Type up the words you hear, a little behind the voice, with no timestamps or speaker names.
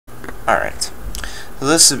Alright, so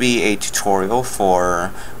this will be a tutorial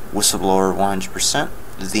for Whistleblower 100%.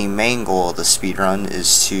 The main goal of the speedrun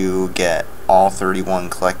is to get all 31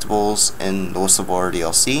 collectibles in the Whistleblower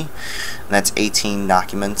DLC, and that's 18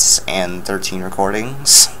 documents and 13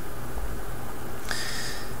 recordings.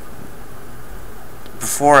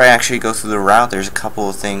 Before I actually go through the route, there's a couple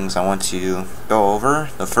of things I want to go over.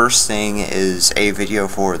 The first thing is a video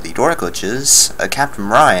for the door glitches. Captain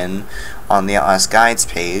Ryan on the Outlast guides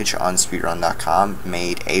page on speedrun.com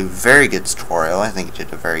made a very good tutorial. I think he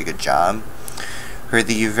did a very good job for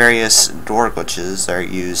the various door glitches that are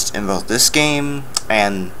used in both this game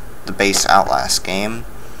and the base Outlast game.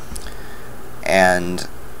 And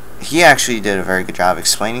he actually did a very good job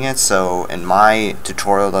explaining it, so in my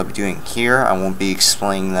tutorial that I'll be doing here, I won't be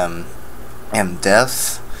explaining them in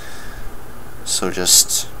depth. So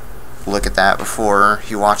just look at that before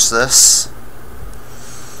you watch this.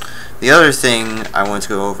 The other thing I want to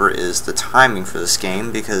go over is the timing for this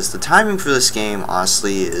game, because the timing for this game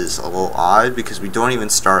honestly is a little odd, because we don't even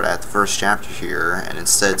start at the first chapter here, and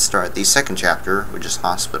instead start at the second chapter, which is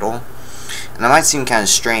Hospital. And that might seem kind of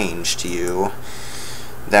strange to you,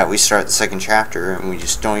 that we start the second chapter and we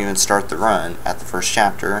just don't even start the run at the first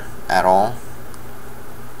chapter at all.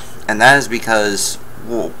 And that is because,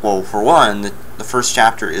 well, for one, the first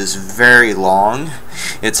chapter is very long.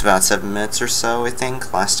 It's about 7 minutes or so, I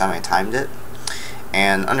think, last time I timed it.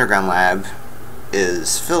 And Underground Lab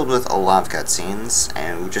is filled with a lot of cutscenes,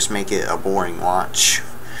 and we just make it a boring watch.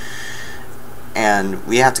 And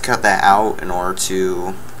we have to cut that out in order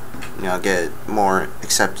to, you know, get more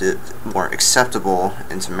acceptable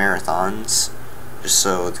into marathons, just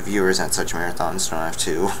so the viewers at such marathons don't have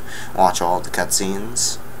to watch all of the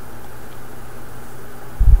cutscenes.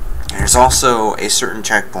 There's also a certain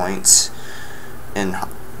checkpoint in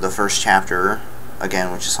the first chapter,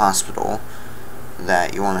 again, which is Hospital,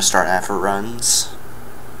 that you want to start at for runs.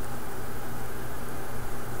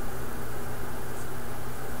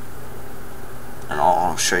 And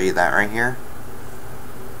I'll show you that right here.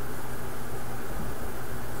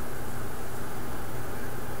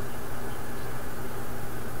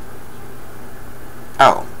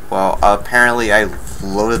 Oh, well, apparently I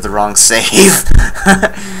loaded the wrong save.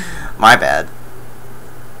 My bad.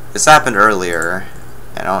 This happened earlier,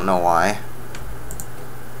 and I don't know why.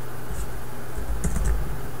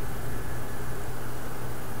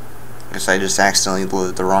 Guess I just accidentally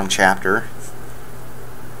loaded the wrong chapter.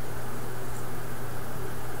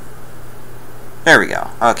 There we go.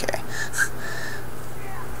 Okay.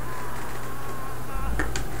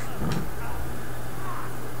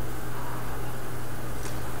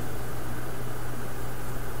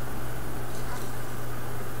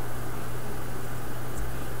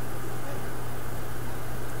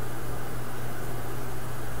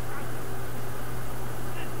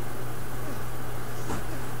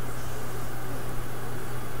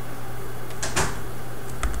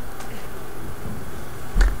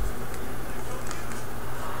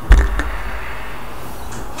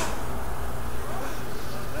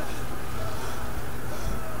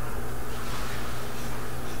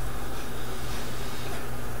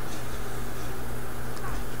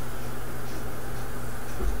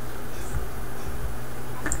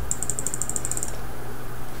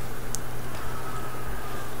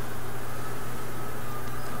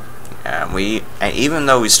 Even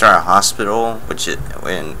though we start a Hospital, which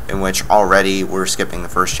in which already we're skipping the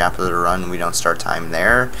first chapter of the run, we don't start time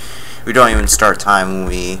there. We don't even start time when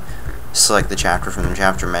we select the chapter from the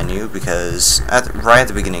chapter menu, because right at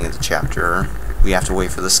the beginning of the chapter, we have to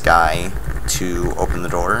wait for this guy to open the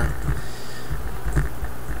door.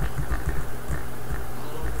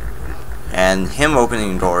 And him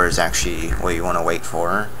opening the door is actually what you want to wait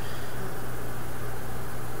for.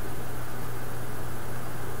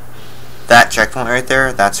 That checkpoint right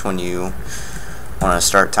there, that's when you want to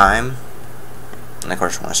start time. And of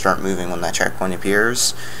course you want to start moving when that checkpoint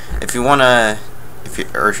appears. If you want to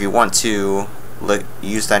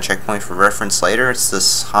use that checkpoint for reference later, it's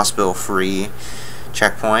this Hospital free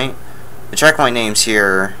checkpoint. The checkpoint names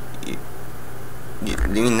here,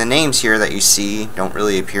 the names here that you see don't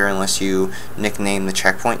really appear unless you nickname the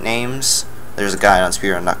checkpoint names. There's a guide on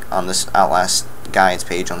on this Outlast guides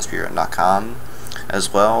page on speedrun.com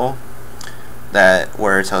as well,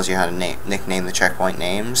 where it tells you how to nickname the checkpoint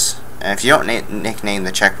names. And if you don't nickname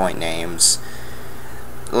the checkpoint names,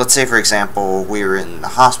 let's say for example we were in the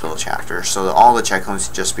Hospital chapter, so all the checkpoints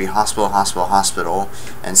would just be Hospital, Hospital, Hospital,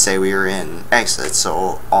 and say we were in Exit,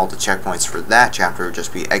 so all the checkpoints for that chapter would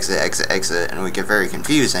just be Exit, Exit, Exit, and it would get very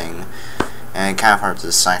confusing and kind of hard to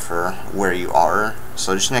decipher where you are.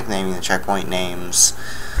 So just nicknaming the checkpoint names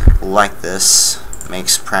like this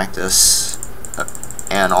makes practice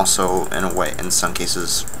and also in a way, in some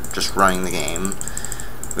cases, just running the game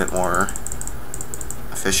a bit more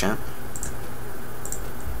efficient.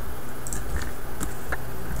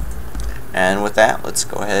 And with that, let's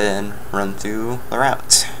go ahead and run through the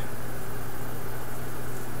route.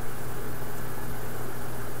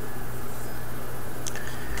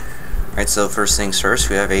 Alright, so first things first,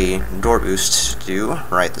 we have a door boost to do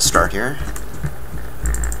right at the start here.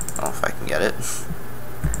 Oh, if I can get it.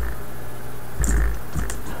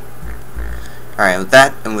 Alright, with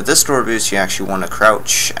that, and with this door boost, you actually want to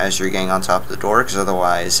crouch as you're getting on top of the door, because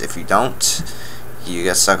otherwise, if you don't, you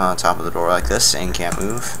get stuck on top of the door like this and can't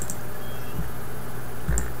move.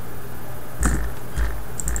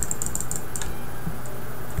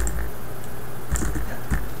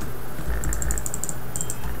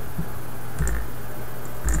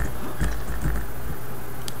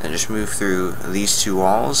 And just move through these two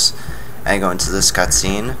walls and go into this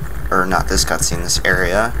cutscene, or not this cutscene, this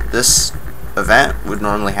area. This event would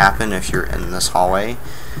normally happen if you're in this hallway,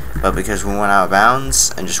 but because we went out of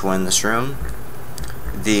bounds and just went in this room,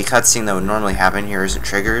 the cutscene that would normally happen here isn't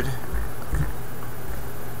triggered.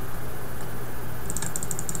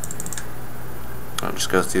 I'll just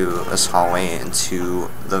go through this hallway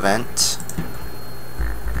into the vent.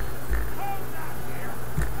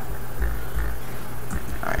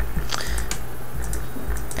 Alright.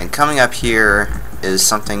 And coming up here is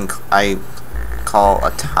something I call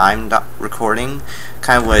a time recording.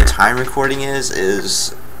 Kind of what a time recording is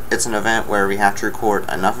it's an event where we have to record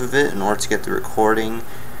enough of it in order to get the recording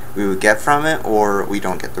we would get from it, or we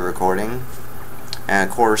don't get the recording. And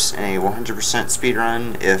of course, in a 100%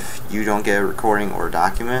 speedrun, if you don't get a recording or a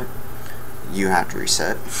document, you have to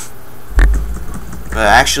reset. But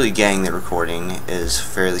actually getting the recording is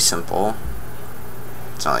fairly simple.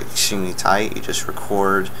 It's not like extremely tight. You just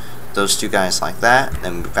record those two guys like that,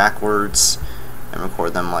 then move backwards and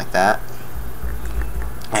record them like that.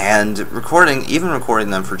 And even recording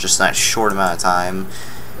them for just that short amount of time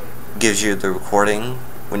gives you the recording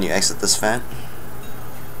when you exit this vent.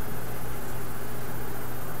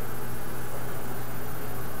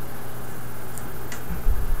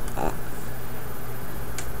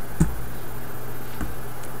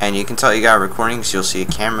 And you can tell you got a recording because you'll see a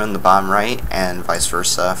camera in the bottom right, and vice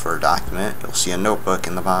versa for a document. You'll see a notebook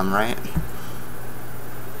in the bottom right.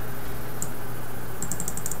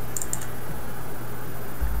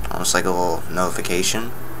 Almost like a little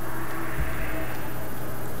notification.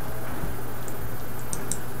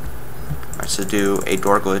 Alright, so do a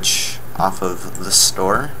door glitch off of this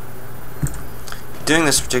door. Doing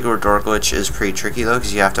this particular door glitch is pretty tricky though,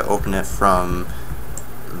 because you have to open it from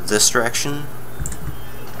this direction,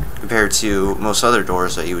 compared to most other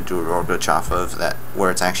doors that you would do a door glitch off of,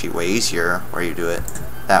 where it's actually way easier where you do it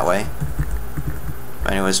that way.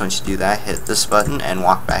 But anyways, once you do that, hit this button and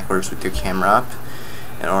walk backwards with your camera up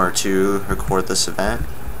in order to record this event.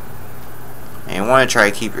 And you want to try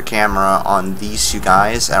to keep your camera on these two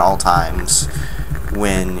guys at all times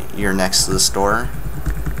when you're next to this door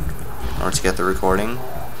in order to get the recording.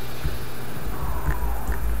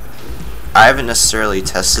 I haven't necessarily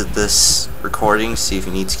tested this recording to see if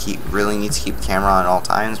you really need to keep the camera on at all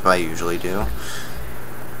times, but I usually do.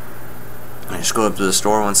 And just go up to this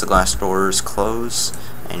door once the glass doors close,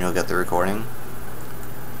 and you'll get the recording.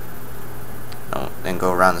 Then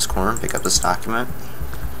go around this corner and pick up this document.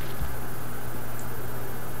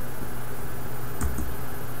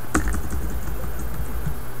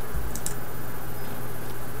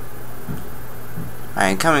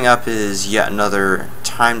 Alright, coming up is yet another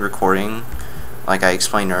timed recording, like I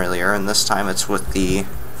explained earlier, and this time it's with the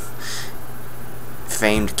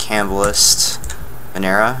famed cannibalist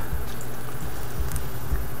Venera.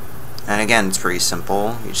 And again, it's pretty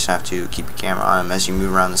simple. You just have to keep your camera on him as you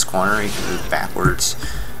move around this corner. You can move backwards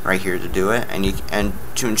right here to do it, and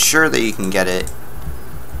to ensure that you can get it,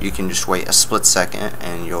 you can just wait a split second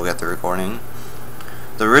and you'll get the recording.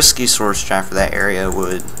 The risky sword strap for that area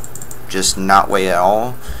would just not wait at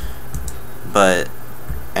all,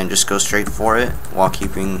 and just go straight for it while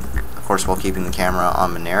keeping the camera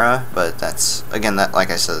on Venera. But that's, again, like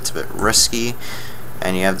I said, it's a bit risky,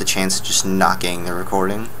 and you have the chance of just not getting the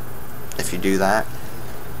recording if you do that.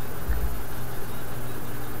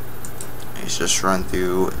 You just run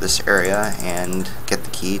through this area and get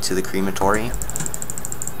the key to the crematory.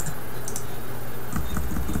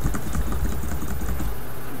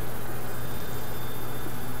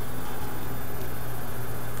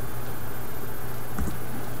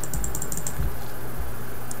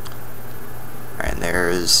 Alright, there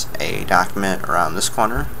is a document around this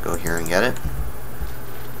corner. Go here and get it.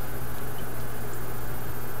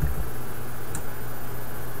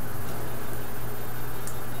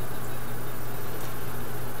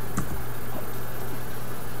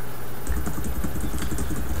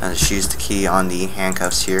 Just use the key on the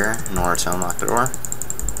handcuffs here in order to unlock the door.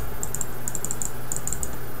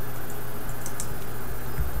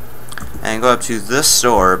 And go up to this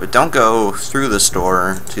door, but don't go through this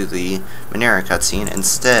door to the Manera cutscene.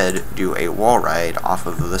 Instead, do a wall ride off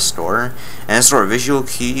of this door. And this door visual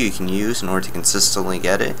key you can use in order to consistently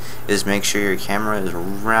get it is make sure your camera is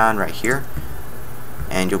around right here,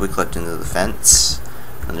 and you'll be clipped into the fence.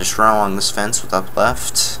 And just run along this fence with up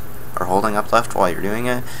left, or holding up left while you're doing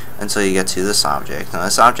it, until you get to this object. Now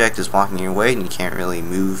this object is blocking your way and you can't really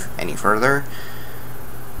move any further.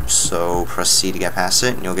 So press C to get past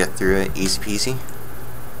it and you'll get through it easy peasy.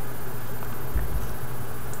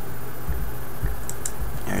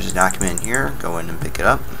 There's a document here, go in and pick it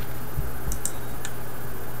up.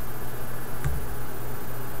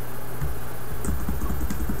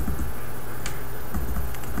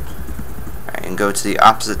 Alright, and go to the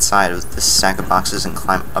opposite side of this stack of boxes and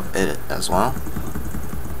climb up it as well.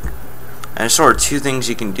 And there's sort of two things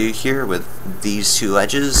you can do here with these two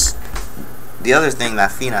ledges. The other thing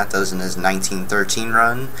that Phenat does in his 1913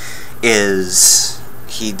 run is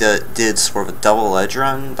he did sort of a double ledge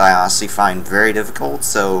run that I honestly find very difficult,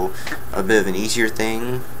 so a bit of an easier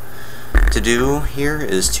thing to do here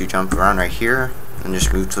is to jump around right here and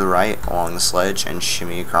just move to the right along this ledge and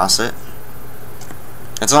shimmy across it.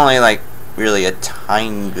 It's only like really a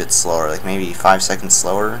tiny bit slower, like maybe 5 seconds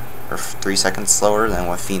slower or 3 seconds slower than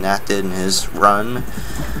what Phenat did in his run.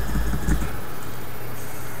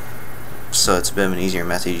 So it's a bit of an easier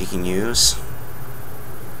method you can use.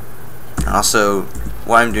 Also,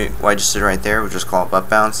 what I just did right there, which is called butt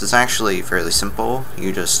bounce, it's actually fairly simple.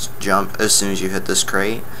 You just jump as soon as you hit this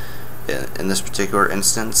crate, in this particular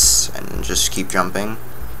instance, and just keep jumping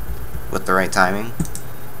with the right timing.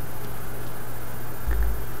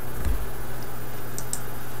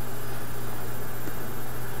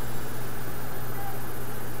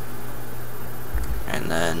 And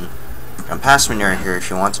then jump past Manera here if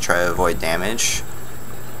you want to try to avoid damage.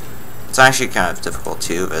 It's actually kind of difficult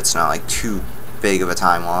too, but it's not like too big of a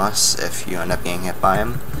time loss if you end up getting hit by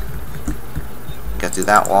him. Get through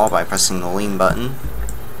that wall by pressing the lean button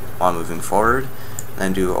while moving forward, and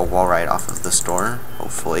then do a wall ride off of this door,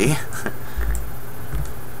 hopefully.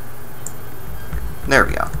 There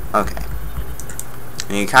we go. Okay.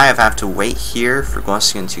 And you kind of have to wait here for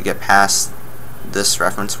Gluskin to get past this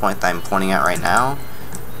reference point that I'm pointing at right now.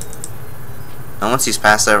 And once he's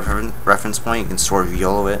past that reference point, you can sort of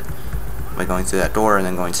YOLO it by going through that door and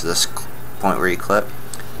then going to this point where you clip.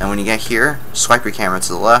 And when you get here, swipe your camera to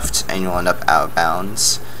the left and you'll end up out of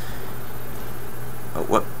bounds. Oh,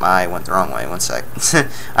 whoop, I went the wrong way, one sec.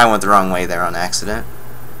 I went the wrong way there on accident.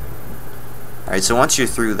 Alright, so once you're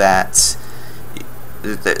through that,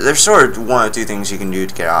 there's sort of one or two things you can do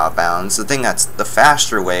to get out of bounds. The thing that's the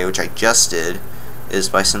faster way, which I just did, is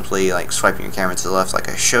by simply like swiping your camera to the left like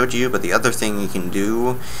I showed you, but the other thing you can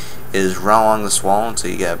do is run along this wall until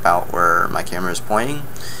you get about where my camera is pointing,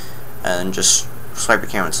 and just swipe your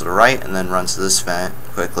camera to the right and then run to this vent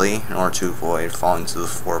quickly in order to avoid falling to the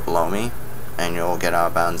floor below me, and you'll get out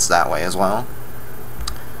of bounds that way as well.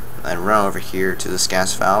 Then run over here to this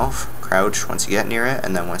gas valve, crouch once you get near it,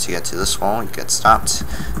 and then once you get to this wall you get stopped,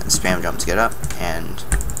 and spam jump to get up and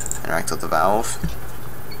interact with the valve.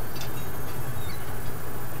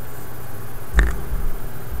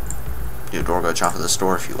 Do a door glitch off of this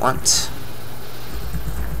door if you want.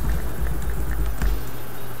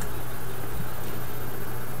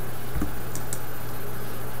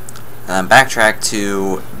 And then backtrack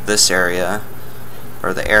to this area,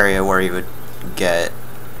 or the area where you would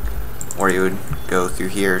go through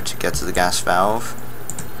here to get to the gas valve,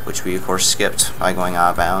 which we of course skipped by going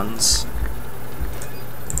out of bounds.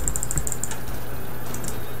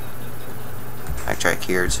 Backtrack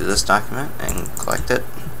here to this document and collect it.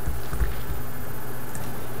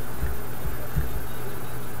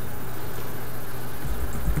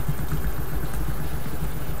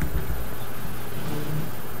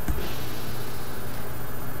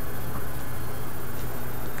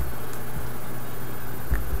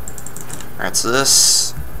 Alright, so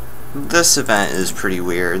this event is pretty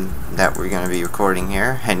weird that we're going to be recording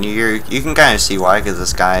here, and you can kind of see why, because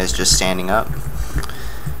this guy is just standing up,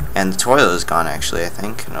 and the toilet is gone actually, I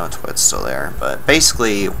think. No, the toilet's still there, but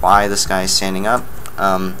basically why this guy is standing up,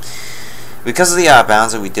 because of the out of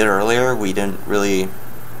bounds that we did earlier, we didn't really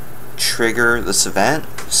trigger this event,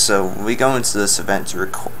 so we go into this event to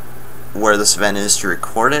record where this event is to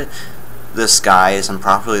record it. This guy is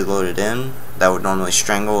improperly loaded in. That would normally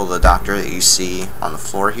strangle the doctor that you see on the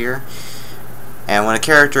floor here. And when a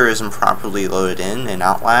character is improperly loaded in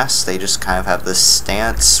Outlast, they just kind of have this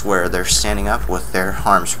stance where they're standing up with their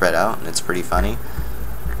arms spread out, and it's pretty funny.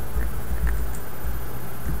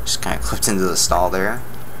 Just kind of clipped into the stall there.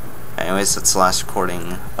 Anyways, that's the last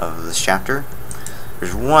recording of this chapter.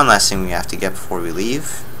 There's one last thing we have to get before we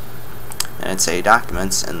leave, and it's a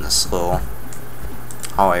documents in this little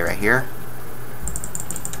hallway right here.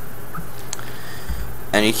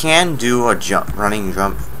 And you can do a running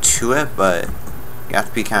jump to it, but you have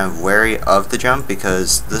to be kind of wary of the jump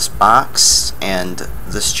because this box and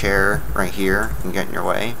this chair right here can get in your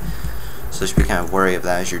way. So just be kind of wary of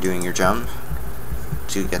that as you're doing your jump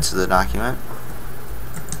to get to the document.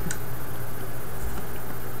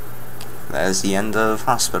 That is the end of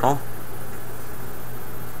hospital.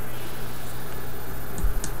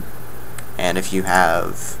 And if you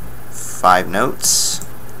have 5 notes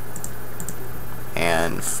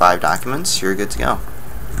and 5 documents, you're good to go.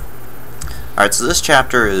 Alright, so this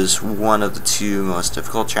chapter is one of the 2 most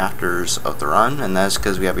difficult chapters of the run, and that's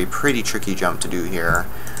because we have a pretty tricky jump to do here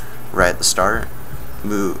right at the start.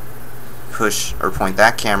 Push or point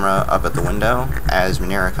that camera up at the window as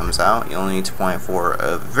Manera comes out. You only need to point it for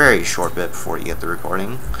a very short bit before you get the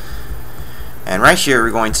recording. And right here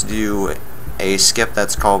we're going to do a skip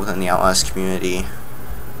that's called within the Outlast community,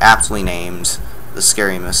 aptly named the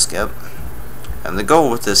Scary Miss Skip. And the goal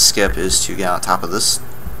with this skip is to get on top of this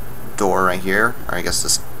door right here, or I guess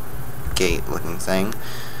this gate looking thing,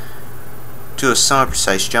 do a somewhat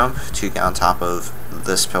precise jump to get on top of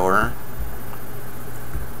this pillar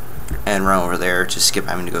and run over there to skip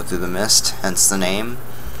having to go through the mist, hence the name.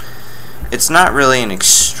 It's not really an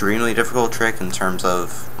extremely difficult trick in terms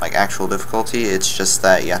of like actual difficulty, it's just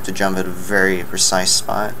that you have to jump at a very precise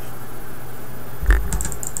spot.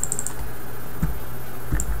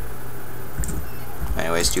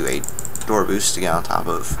 Anyways, do a door boost to get on top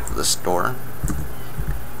of this door.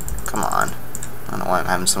 Come on. I don't know why I'm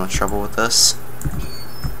having so much trouble with this.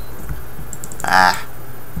 Ah.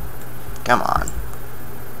 Come on.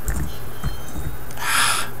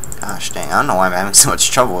 Gosh dang, I don't know why I'm having so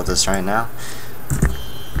much trouble with this right now.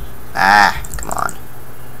 Ah, come on.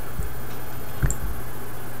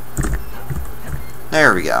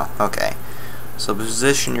 There we go. Okay. So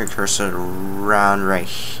position your cursor around right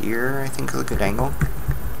here, I think is a good angle.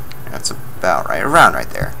 That's about right, around right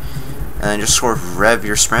there. And then just sort of rev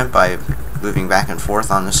your sprint by moving back and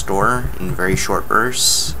forth on this door in very short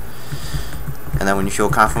bursts. And then when you feel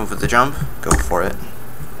confident with the jump, go for it.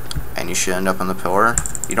 And you should end up on the pillar.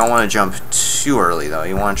 You don't want to jump too early though.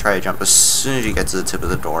 You want to try to jump as soon as you get to the tip of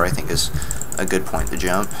the door, I think is a good point to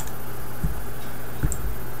jump.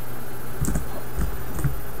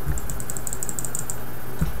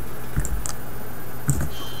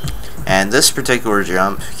 And this particular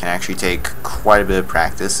jump can actually take quite a bit of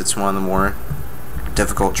practice. It's one of the more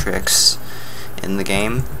difficult tricks in the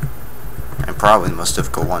game, and probably the most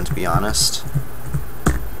difficult one, to be honest.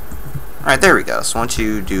 Alright, there we go. So once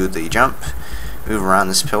you do the jump, move around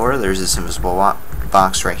this pillar. There's this invisible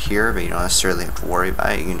box right here, but you don't necessarily have to worry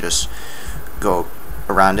about it. You can just go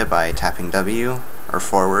around it by tapping W or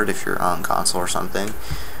forward if you're on console or something.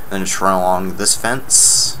 Then just run along this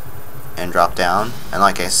fence and drop down. And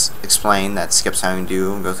like I explained, that skip's having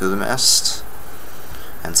to go through the mist.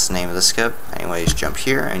 Hence the name of the skip. Anyways, jump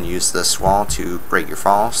here and use this wall to break your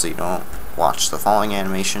fall so you don't watch the falling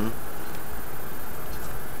animation.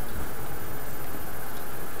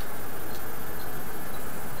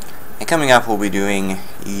 And coming up, we'll be doing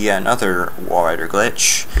yet another wall rider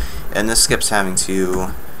glitch, and this skip's having to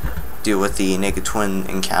deal with the naked twins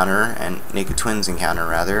encounter, and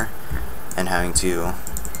having to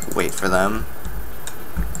wait for them.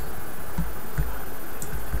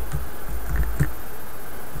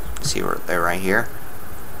 See where they're right here.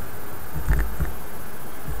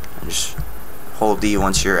 And just hold D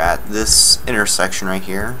once you're at this intersection right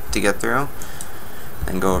here to get through.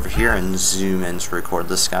 And go over here and zoom in to record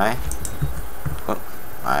this guy. Oh,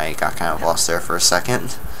 I got kind of lost there for a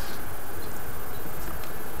second.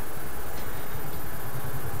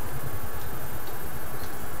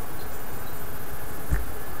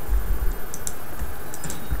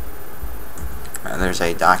 There's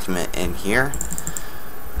a document in here.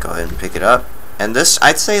 Go ahead and pick it up. And this,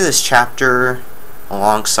 I'd say this chapter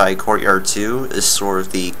alongside Courtyard 2 is sort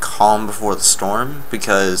of the calm before the storm,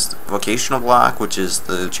 because Vocational Block, which is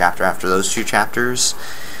the chapter after those 2 chapters,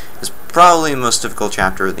 is probably the most difficult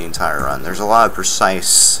chapter of the entire run. There's a lot of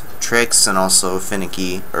precise tricks and also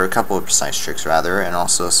finicky, or a couple of precise tricks rather, and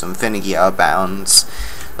also some finicky outbounds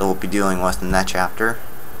that we'll be dealing with in that chapter.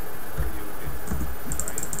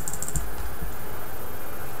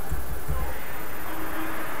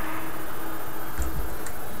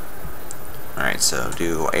 Alright, so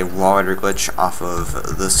do a wall rider glitch off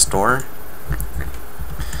of this door.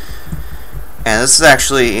 And And this is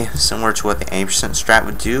actually similar to what the 80% strat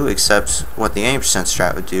would do, except what the 80%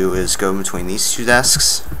 strat would do is go between these two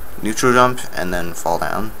desks, neutral jump, and then fall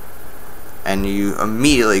down. And you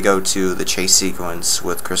immediately go to the chase sequence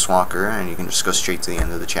with Chris Walker, and you can just go straight to the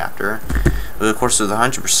end of the chapter. But of course with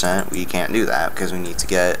 100%, we can't do that, because we need to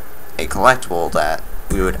get a collectible that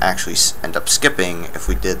we would actually end up skipping if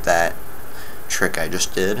we did that trick I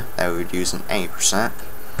just did, that we would use an 80%.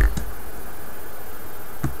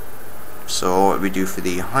 So what we do for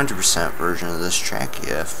the 100% version of this trick,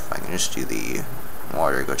 if I can just do the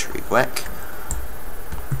water go pretty quick.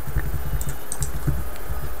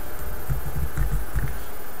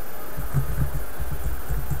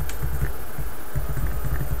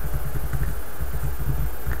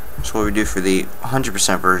 So what we do for the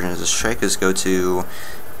 100% version of this trick is go to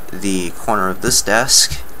the corner of this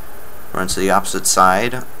desk, run to the opposite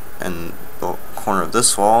side, and the corner of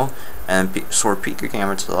this wall, and sort of peek your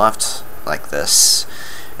camera to the left like this,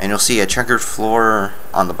 and you'll see a checkered floor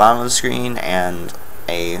on the bottom of the screen and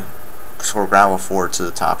a sort of gravel floor to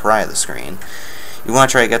the top right of the screen. You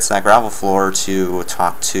want to try to get to that gravel floor to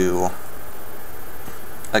talk to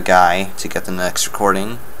a guy to get the next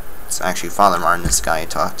recording. It's actually Father Martin, this guy you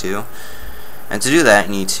talk to, and to do that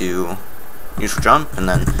you need to neutral jump and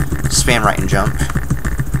then spam right and jump.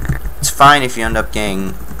 It's fine if you end up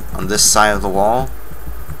getting on this side of the wall.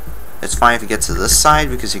 It's fine if you get to this side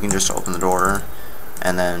because you can just open the door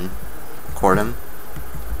and then record him.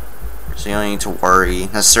 So you don't need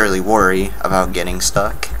to necessarily worry about getting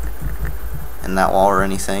stuck in that wall or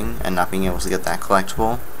anything and not being able to get that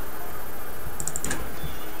collectible.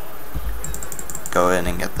 Go in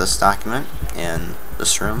and get this document in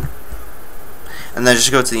this room. And then just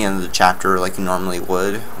go to the end of the chapter like you normally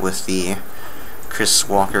would with the Chris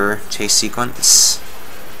Walker chase sequence.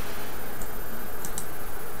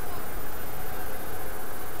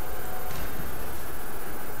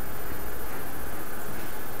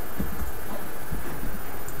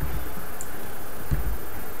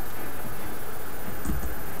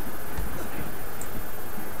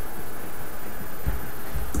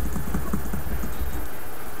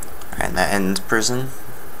 And that ends prison.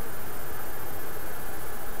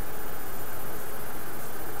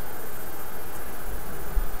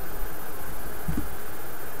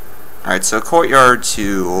 Alright, so Courtyard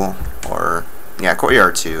 2,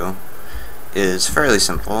 Courtyard 2 is fairly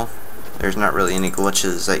simple. There's not really any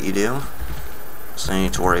glitches that you do, so you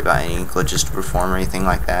need to worry about any glitches to perform or anything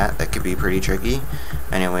like that. That could be pretty tricky.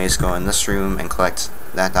 Anyways, go in this room and collect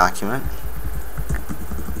that document.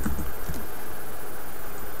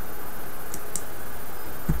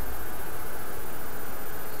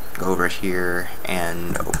 Go over here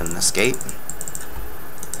and open this gate.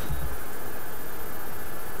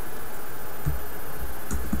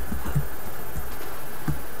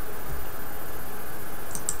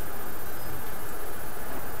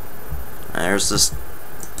 And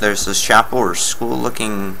there's this chapel or school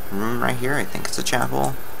looking room right here. I think it's a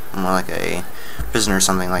chapel, more like a prison or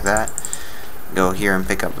something like that. Go here and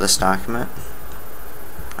pick up this document.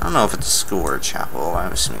 I don't know if it's a school or a chapel.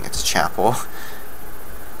 I'm assuming it's a chapel.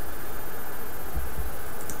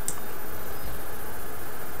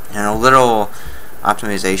 And a little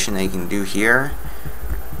optimization that you can do here.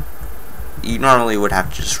 You normally would have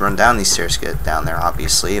to just run down these stairs to get down there,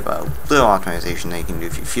 obviously, but a little optimization that you can do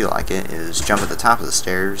if you feel like it is jump at the top of the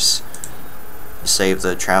stairs, save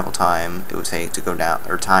the travel time it would take to go down,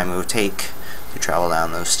 or time it would take to travel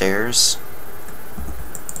down those stairs.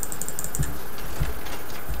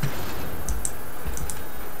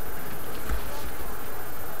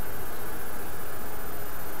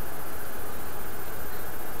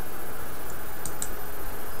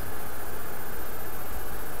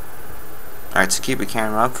 Alright, so keep your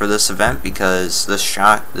camera up for this event because this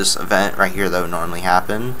event right here that would normally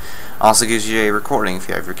happen also gives you a recording if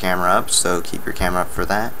you have your camera up, so keep your camera up for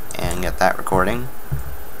that and get that recording.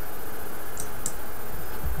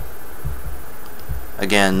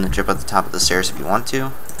 Again, jump at the top of the stairs if you want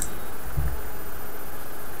to.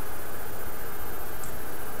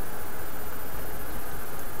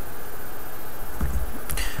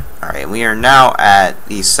 Alright, we are now at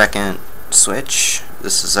the second switch.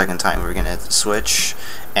 This is the second time we're going to hit the switch,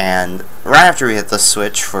 and right after we hit the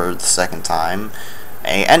switch for the second time,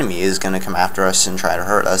 an enemy is going to come after us and try to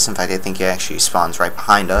hurt us. In fact, I think he actually spawns right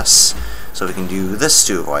behind us, so we can do this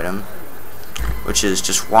to avoid him, which is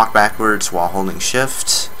just walk backwards while holding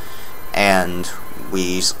shift, and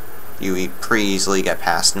you pretty easily get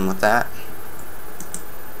past him with that.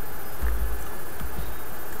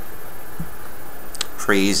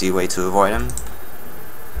 Pretty easy way to avoid him.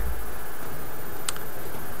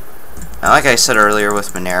 And like I said earlier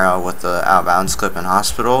with Monero, with the outbounds clip in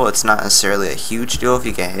hospital, it's not necessarily a huge deal if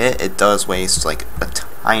you get hit. It does waste like a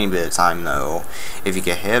tiny bit of time though if you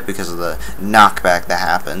get hit, because of the knockback that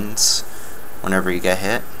happens whenever you get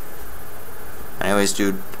hit. Anyways,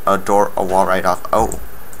 dude, a wall right off. Oh.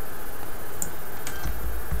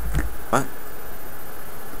 What?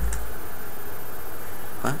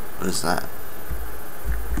 What is that?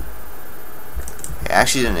 I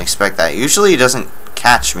actually didn't expect that. Usually it doesn't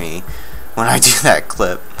catch me when I do that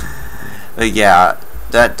clip. But yeah,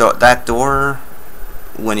 that door,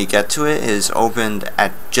 when you get to it, is opened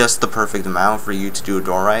at just the perfect amount for you to do a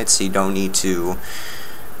door ride, so you don't need to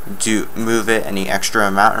move it any extra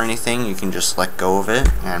amount or anything. You can just let go of it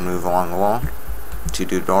and move along the wall to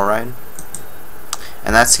do a door ride.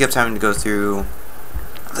 And that skips having to go through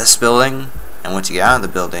this building, and once you get out of the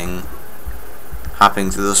building, hopping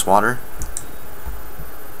through this water.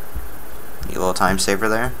 Need a little time saver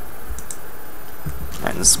there.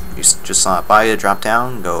 And this, you just saw it by you, drop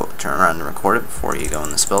down, go turn around and record it before you go in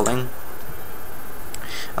this building.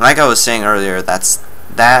 And like I was saying earlier, that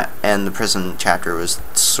and the prison chapter was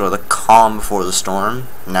sort of the calm before the storm.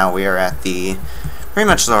 Now we are at the pretty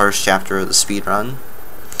much the hardest chapter of the speed run,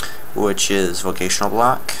 which is vocational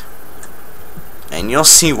block. And you'll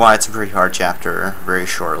see why it's a pretty hard chapter very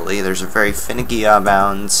shortly. There's a very finicky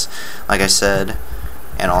outbounds, like I said,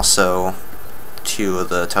 and also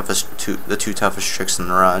the two toughest tricks in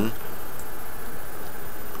the run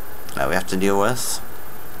that we have to deal with.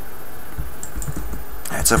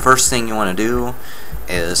 Alright, so first thing you want to do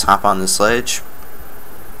is hop on this ledge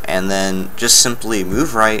and then just simply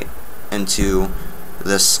move right into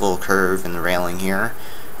this little curve in the railing here,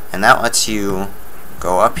 and that lets you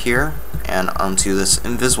go up here and onto this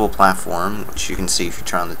invisible platform, which you can see if you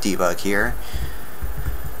turn on the debug here.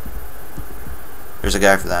 There's a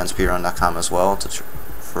guide for that on speedrun.com as well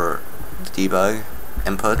for the debug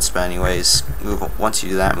inputs. But anyways, once you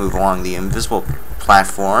do that, move along the invisible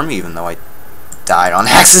platform, even though I died on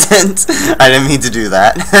accident. I didn't mean to do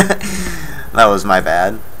that. That was my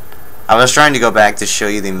bad. I was trying to go back to show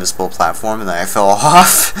you the invisible platform and then I fell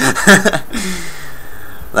off.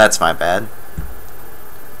 That's my bad.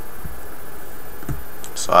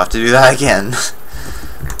 So I'll have to do that again.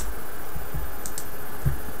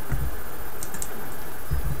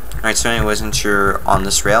 Alright, so anyways, once you're on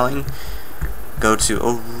this railing, go to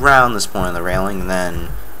around this point of the railing and then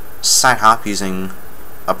side hop using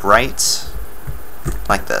upright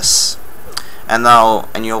like this. And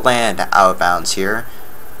you'll land out of bounds here.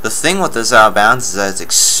 The thing with this out of bounds is that it's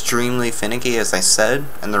extremely finicky, as I said,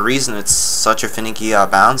 and the reason it's such a finicky out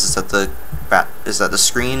of bounds is that the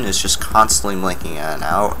screen is just constantly blinking in and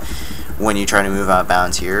out when you try to move out of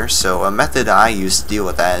bounds here. So a method I use to deal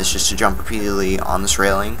with that is just to jump repeatedly on this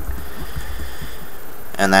railing,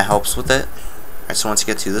 and that helps with it. Alright, so once you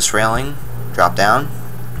get to this railing, drop down,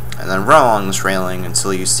 and then run along this railing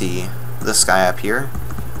until you see this guy up here.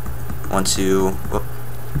 Whoop,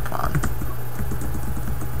 come on.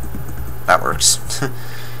 That works.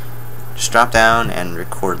 Just drop down and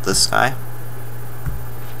record this guy.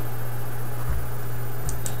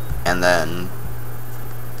 And then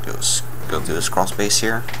go through this crawl space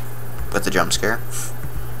here with the jump scare.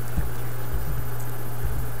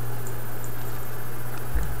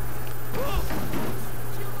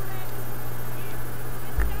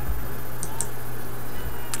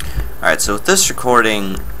 Alright, so with this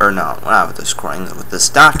recording, or no, not with this recording, with this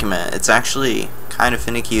document, it's actually kind of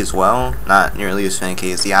finicky as well. Not nearly as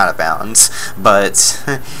finicky as the out of bounds, but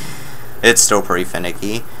it's still pretty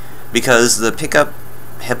finicky, because the pickup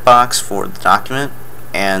hitbox for the document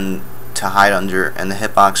and to hide under, and the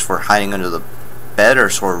hitbox for hiding under the bed are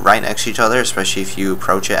sort of right next to each other, especially if you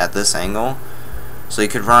approach it at this angle. So you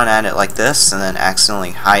could run at it like this and then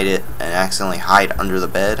accidentally hide it and accidentally hide under the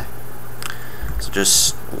bed. So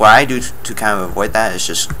just what I do to kind of avoid that is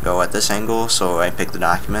just go at this angle, so I pick the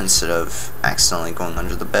document instead of accidentally going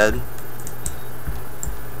under the bed.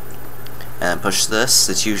 And then push this.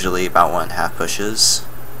 It's usually about 1.5 pushes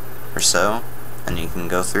or so, and you can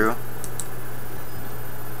go through.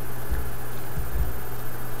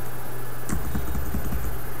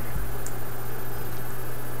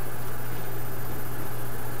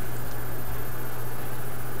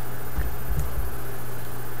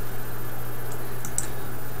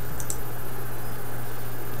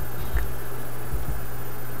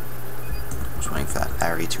 Waiting for that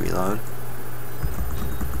battery to reload.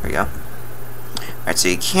 There we go. Alright, so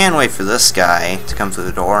you can wait for this guy to come through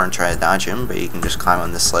the door and try to dodge him, but you can just climb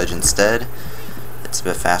on this ledge instead. It's a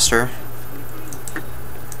bit faster.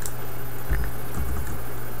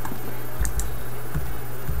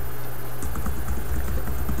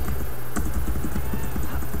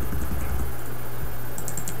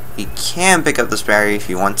 You can pick up this battery if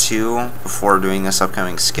you want to before doing this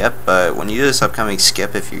upcoming skip, but when you do this upcoming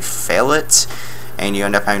skip, if you fail it and you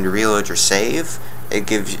end up having to reload your save,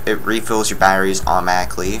 it refills your batteries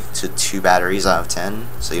automatically to 2 batteries out of 10,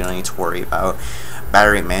 so you don't need to worry about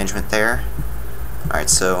battery management there.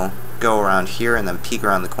 Alright, so go around here and then peek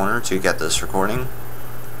around the corner to get this recording.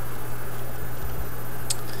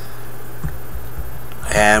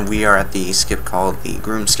 And we are at the skip called the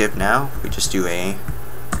Groom Skip now. We just do a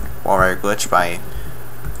wall rider glitch by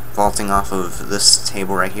vaulting off of this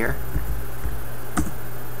table right here.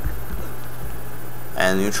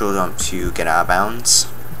 And neutral jump to get out of bounds.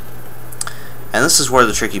 And this is where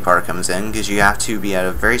the tricky part comes in, because you have to be at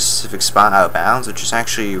a very specific spot out of bounds, which is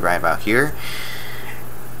actually right about here.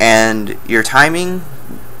 And your timing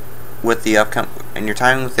with the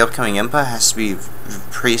upcoming input has to be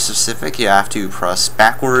pretty specific. You have to press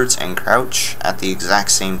backwards and crouch at the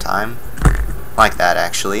exact same time, like that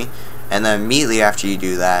actually, and then immediately after you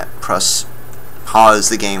do that, pause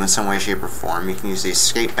the game in some way, shape, or form. You can use the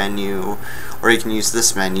escape menu, or you can use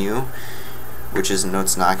this menu, which is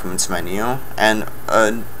Notes and Documents menu. And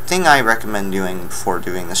a thing I recommend doing before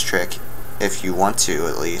doing this trick, if you want to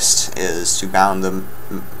at least, is to bound the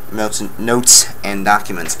Notes and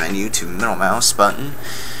Documents menu to middle mouse button.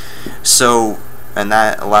 So, and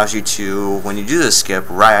that allows you to, when you do the skip,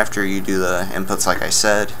 right after you do the inputs like I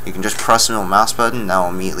said, you can just press the middle mouse button, and that will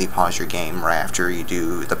immediately pause your game right after you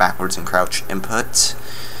do the backwards and crouch input.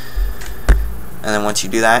 And then once you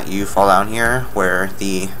do that, you fall down here where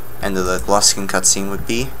the end of the Gluskin cutscene would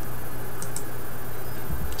be.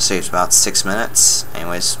 Saves about 6 minutes.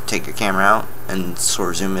 Anyways, take your camera out and sort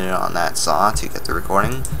of zoom in on that saw to get the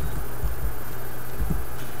recording.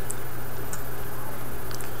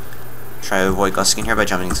 Try to avoid Gluskin here by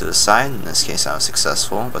jumping to the side. In this case I was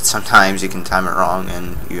successful, but sometimes you can time it wrong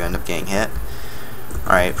and you end up getting hit.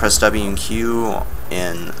 Alright, press W and Q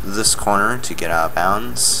in this corner to get out of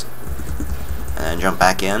bounds, and then jump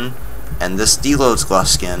back in. And this deloads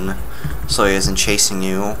Gluskin so he isn't chasing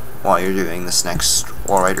you while you're doing this next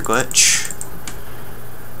wall rider glitch.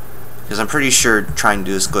 Because I'm pretty sure trying to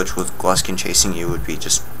do this glitch with Gluskin chasing you would be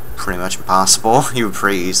just pretty much impossible. He would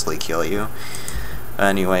pretty easily kill you. But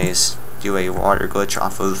anyways, do a wall rider glitch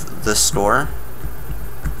off of this door.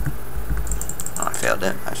 Oh, I failed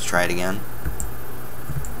it. I have to try it again.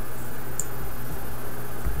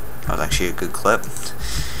 That was actually a good clip.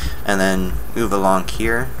 And then move along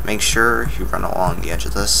here. Make sure you run along the edge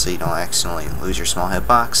of this so you don't accidentally lose your small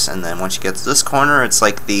hitbox. And then once you get to this corner, it's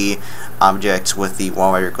like the object with the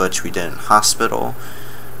wall rider glitch we did in hospital,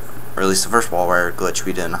 or at least the first wall rider glitch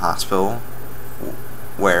we did in hospital,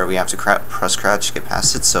 where we have to press crouch to get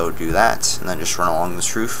past it. So do that, and then just run along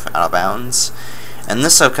this roof out of bounds. And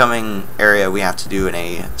this upcoming area we have to do in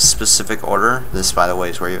a specific order. This, by the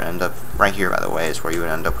way, is where you would end up. Right here, by the way, is where you would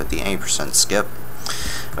end up with the 80% skip.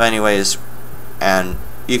 But anyways, and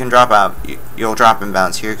you can drop out. You'll drop in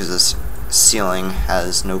bounds here because this ceiling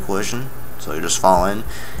has no collision, so you just fall in.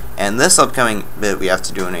 And this upcoming bit we have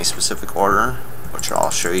to do in a specific order, which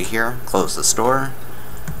I'll show you here. Close this door.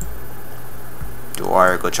 Do a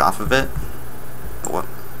wire glitch off of it.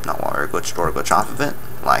 Not wire glitch, door glitch off of it,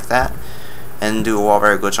 like that. And do a wall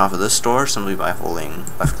rider glitch off of this door simply by holding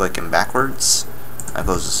left click and backwards. That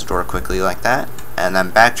closes the door quickly like that. And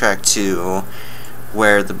then backtrack to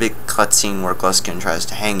where the big cutscene where Gluskin tries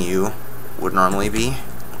to hang you would normally be.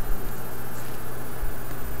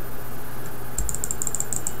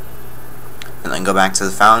 And then go back to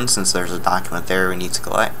the fountain since there's a document there we need to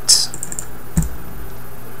collect.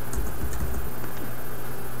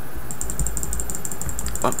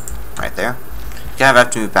 Oh, right there. You kind of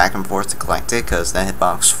have to move back and forth to collect it because the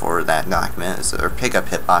hitbox for that document is, or pickup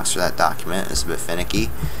hitbox for that document is a bit finicky.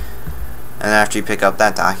 And after you pick up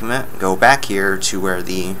that document, go back here to where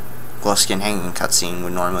the Gluskin hanging cutscene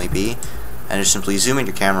would normally be, and just simply zoom in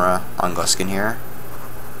your camera on Gluskin here.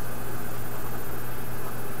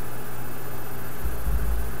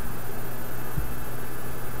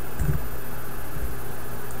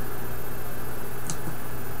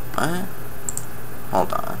 What?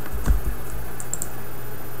 Hold on.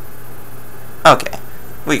 Okay,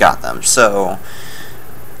 we got them. So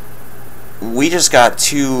we just got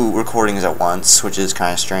 2 recordings at once, which is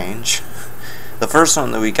kind of strange. The first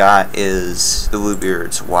one that we got is the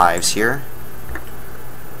Bluebeard's wives here,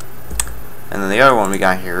 and then the other one we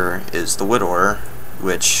got here is the widower,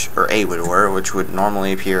 or a widower, which would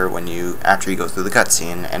normally appear when after you go through the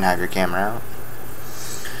cutscene and have your camera out.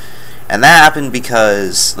 And that happened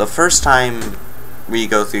because the first time we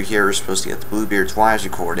go through here we're supposed to get the Bluebeard's wives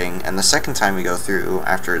recording, and the second time we go through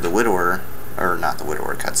after the widower or not the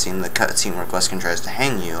widower cutscene, the cutscene where Gluskin tries to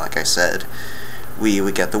hang you, like I said, we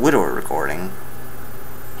would get the widower recording.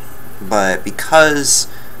 But because,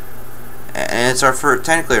 and it's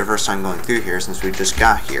technically our first time going through here since we just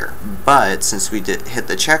got here, but since we did hit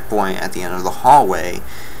the checkpoint at the end of the hallway,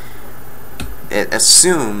 it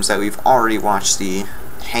assumes that we've already watched the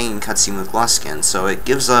hanging cutscene with Gluskin, so it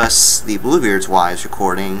gives us the Bluebeard's wives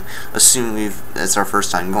recording, assuming it's our first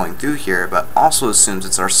time going through here, but also assumes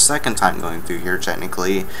it's our second time going through here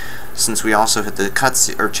technically, since we also hit the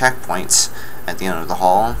checkpoints at the end of the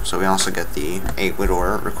hall, so we also get the 8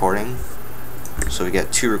 widower recording. So we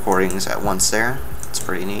get 2 recordings at once there. It's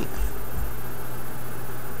pretty neat.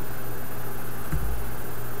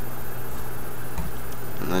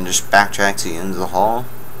 And then just backtrack to the end of the hall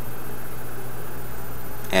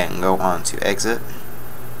and go on to exit.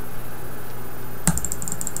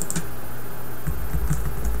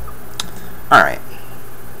 Alright.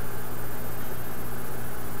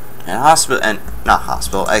 And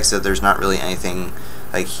exit, there's not really anything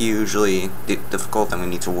like hugely difficult that we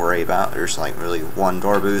need to worry about. There's like really one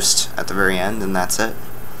door boost at the very end, and that's it.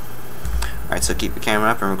 Alright, so keep your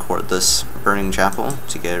camera up and record this burning chapel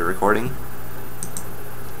to get a recording.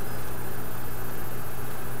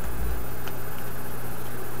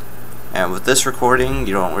 And with this recording,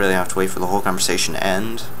 you don't really have to wait for the whole conversation to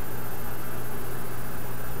end.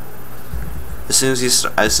 As soon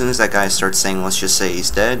as that guy starts saying, let's just say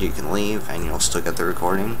he's dead, you can leave and you'll still get the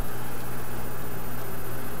recording.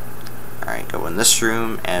 Alright, go in this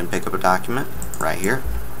room and pick up a document right here.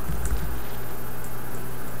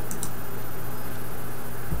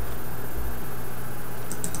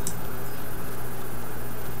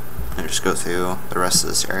 And just go through the rest of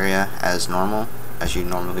this area as normal, as you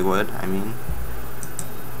normally would, I mean.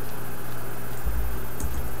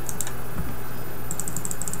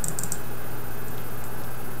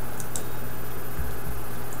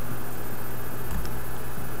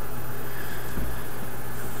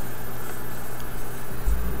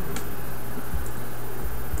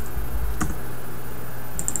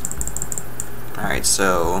 Alright,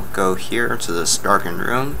 so go here to this darkened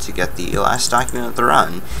room to get the last document of the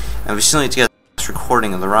run. And we still need to get this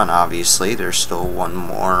recording of the run, obviously. There's still one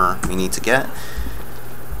more we need to get.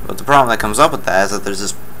 But the problem that comes up with that is that there's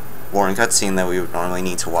this boring cutscene that we would normally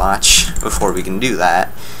need to watch before we can do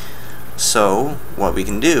that. So, what we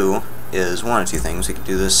can do is one of two things. We can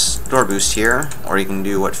do this door boost here, or you can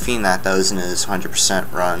do what Fiendnat does in his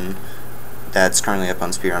 100% run that's currently up on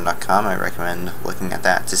speedrun.com. I recommend looking at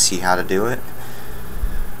that to see how to do it.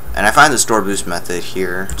 And I find this door boost method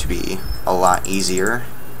here to be a lot easier.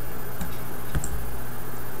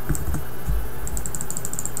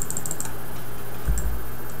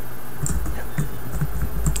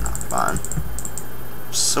 Oh, come on.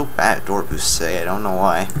 I'm so bad at door boosts today, I don't know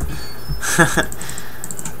why.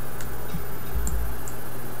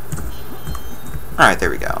 Alright, there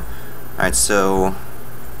we go. Alright, so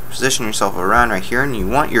position yourself around right here, and you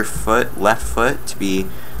want your left foot to be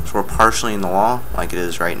sort of partially in the wall, like it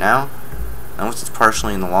is right now. And once it's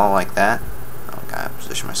partially in the wall like that, oh god,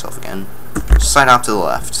 position myself again, slide off to the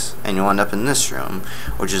left, and you'll end up in this room,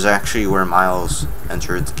 which is actually where Miles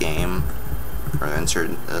entered the game, or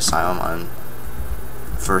entered the asylum on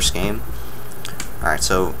the first game. Alright,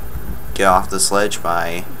 so get off this ledge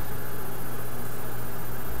by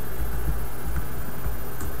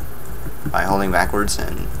holding backwards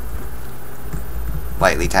and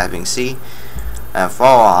lightly tapping C, and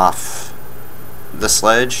fall off this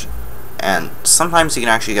ledge, and sometimes you can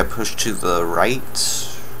actually get pushed to the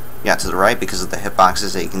right. Yeah, to the right, because of the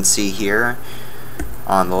hitboxes that you can see here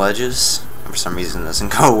on the ledges. For some reason it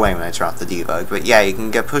doesn't go away when I turn off the debug, but yeah, you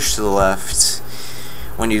can get pushed to the left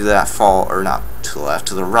when you do that fall, or not to the left,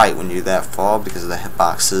 to the right when you do that fall, because of the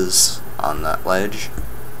hitboxes on that ledge.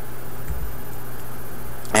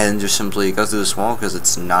 And just simply go through this wall because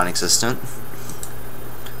it's non-existent,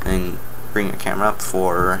 and bring your camera up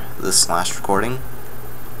for this last recording.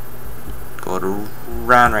 Go to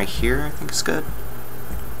around right here, I think is good,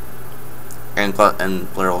 and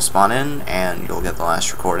Blair will spawn in and you'll get the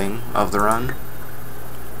last recording of the run.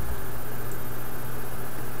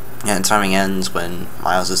 And timing ends when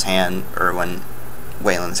Miles's hand, or when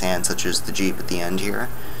Waylon's hand touches the Jeep at the end here,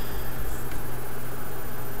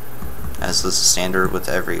 as this is standard with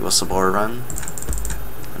every Whistleblower run,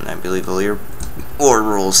 and I believe the leaderboard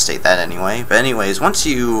rules state that anyway. But anyways, once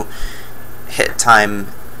you hit time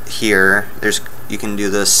here, you can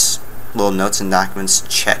do this little notes and documents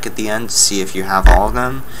check at the end to see if you have all of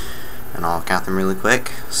them, and I'll count them really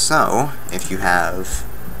quick. So if you have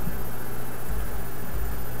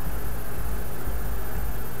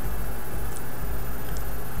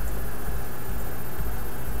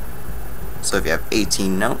So if you have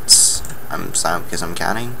 18 notes, I'm silent because I'm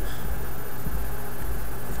counting.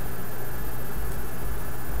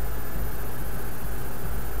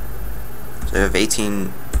 So if you have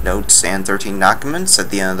 18 notes and 13 documents at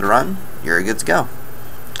the end of the run, you're good to go.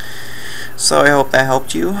 So I hope that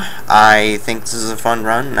helped you. I think this is a fun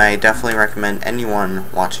run, and I definitely recommend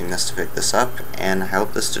anyone watching this to pick this up, and I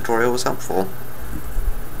hope this tutorial was helpful.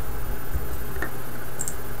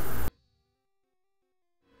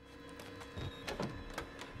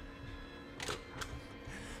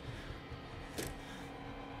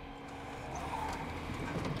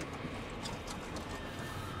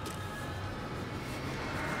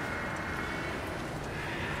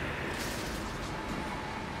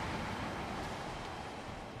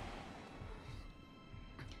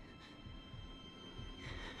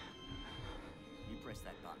 Press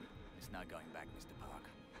that button. There's no going back, Mr. Park.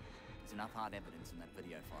 There's enough hard evidence in that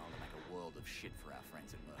video file to make a world of shit for our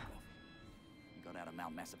friends at Murkoff. You got out of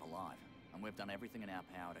Mount Massive alive, and we've done everything in our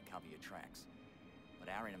power to cover your tracks.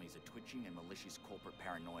 But our enemies are twitching and malicious corporate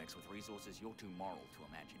paranoics with resources you're too moral to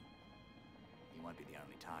imagine. You won't be the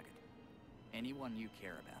only target. Anyone you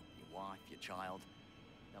care about, your wife, your child,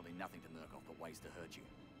 there'll be nothing to Murkoff but ways to hurt you.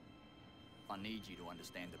 I need you to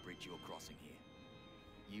understand the bridge you're crossing here.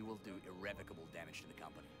 You will do irrevocable damage to the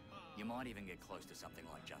company. You might even get close to something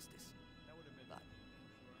like justice. But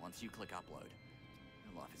once you click upload,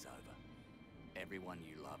 your life is over. Everyone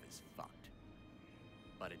you love is fucked.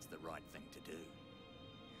 But it's the right thing to do.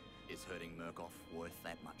 Is hurting Murkoff worth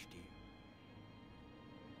that much to you?